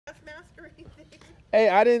Hey,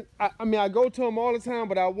 I mean, I go to them all the time,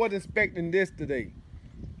 but I wasn't expecting this today.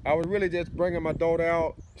 I was really just bringing my daughter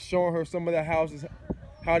out, showing her some of the houses,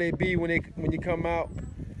 how they be when you come out.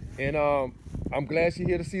 And I'm glad she's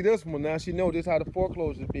here to see this one. Now she knows this how the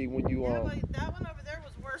foreclosures be when you Yeah, like that one over there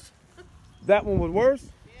was worse. That one was worse?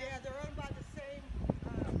 Yeah, they're owned by the same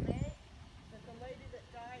bank. But the lady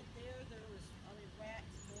that died there was, I mean,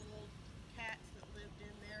 rats, little cats that lived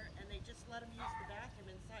in there, and they just let them use the bathroom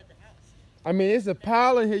inside the house. I mean, it's a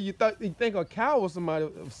pile in here. You think a cow or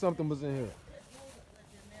something was in here.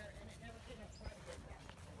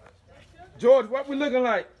 George, what we looking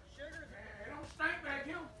like? It don't stink back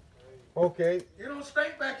here. Okay. It don't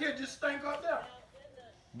stink back here, just stink up there.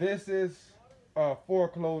 This is a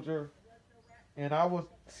foreclosure, and I was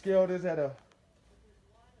scaled this at a.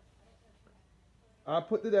 I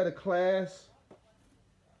put it at a class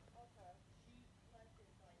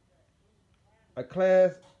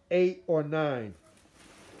 8 or 9.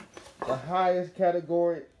 The highest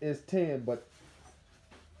category is 10, but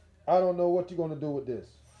I don't know what you're gonna do with this.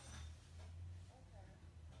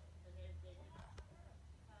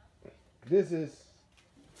 This is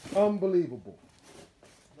unbelievable.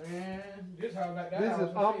 Man, this house like that. This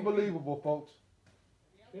is unbelievable, folks.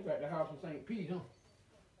 This like the house in St. Pete, huh?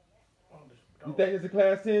 You think it's a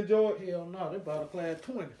class 10, George? Hell no, they bought a class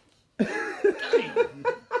 20.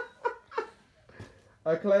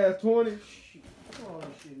 A class 20? Shit. Oh,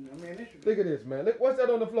 shit, man. Look at this, man. Look, what's that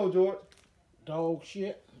on the floor, George? Dog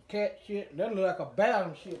shit, cat shit. That look like a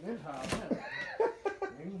bathroom shit in this house, man.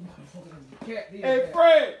 Hey,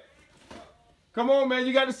 Fred! Come on, man.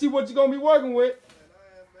 You got to see what you're going to be working with.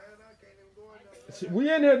 We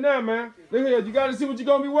in here now, man. Look here. You got to see what you're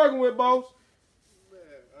going to be working with, boss.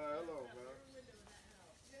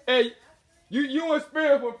 Hey, you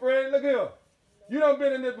experienced with Fred. Look here. You done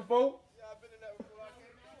been in this before. Yeah, I've been in that before. I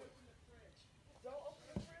can't do it. Don't open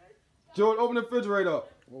the refrigerator. George, open the refrigerator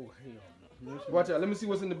up. Oh, hell no. Watch out. Let me see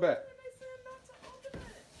what's in the back.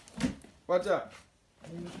 Watch out.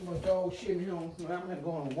 You see my dog shit here. I'm gonna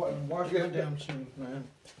go and wash my damn shoes, man.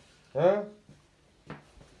 Huh?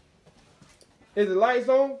 Is the lights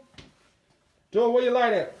on? George, where your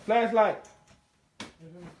light at? Flashlight. It's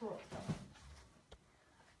in the truck.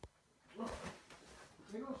 Look.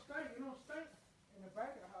 It don't stink. It don't stink. In the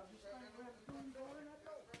back of the house, just stink when the food go in that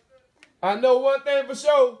door. I know one thing for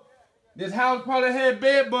sure. This house probably had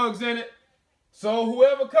bed bugs in it. So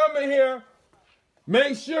whoever come in here,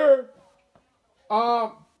 make sure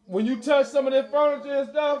when you touch some of this furniture and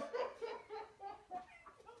stuff.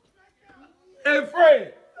 Hey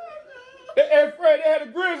Fred, they had a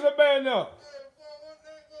grizzly bear in there.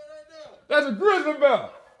 That's a grizzly bear.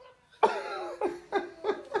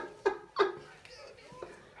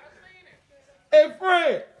 Hey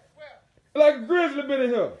Fred, like a grizzly bear in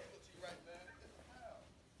here.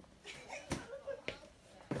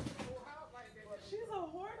 She's a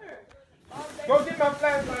hoarder. Go get my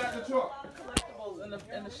flashlight out the truck. Collectibles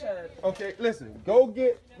in the shed. Okay, listen. Go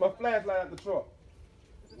get my flashlight out the truck.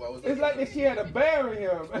 What was It's like that she had a bear in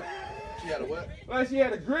here, man. She had a what? Like she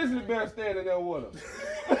had a grizzly bear standing there with her.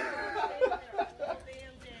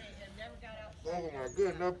 Oh my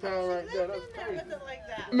goodness, no power right there. That's crazy. Like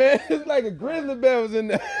that. Man, it's like a grizzly bear was in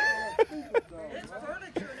there. It's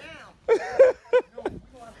furniture now.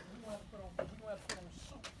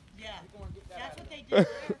 Yeah, that's what they did.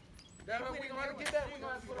 That's what we gonna get that. We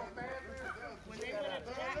gonna put on bad. When they went up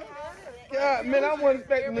that God, man, I wasn't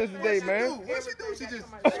expecting this today, man. What she do? She just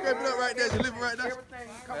scrape it up right there. She live it right there.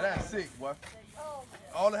 Man, that's sick, boy.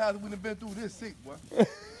 All the houses we done been through, this sick, boy.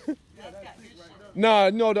 Nah,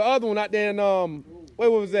 no, the other one out there in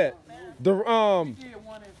what was that?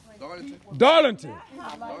 Darlington.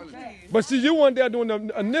 But see, you weren't there doing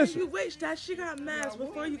the initial. You wish that she got mask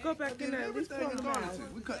before you go back in there. At least Everything in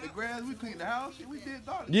Darlington. We cut the grass, we cleaned the house, shit, we did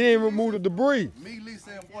Darlington. You didn't remove the debris. Me,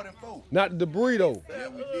 Lisa, and 44. Not the debris though. Yeah,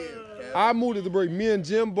 we did. I moved the debris. Me and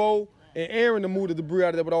Jimbo and Aaron moved the debris out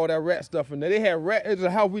of there with all that rat stuff in there. They had rat. It was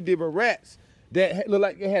a house we did with rats that looked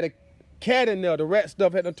like it had a cat in there. The rat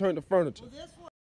stuff had to turn to furniture. Well, this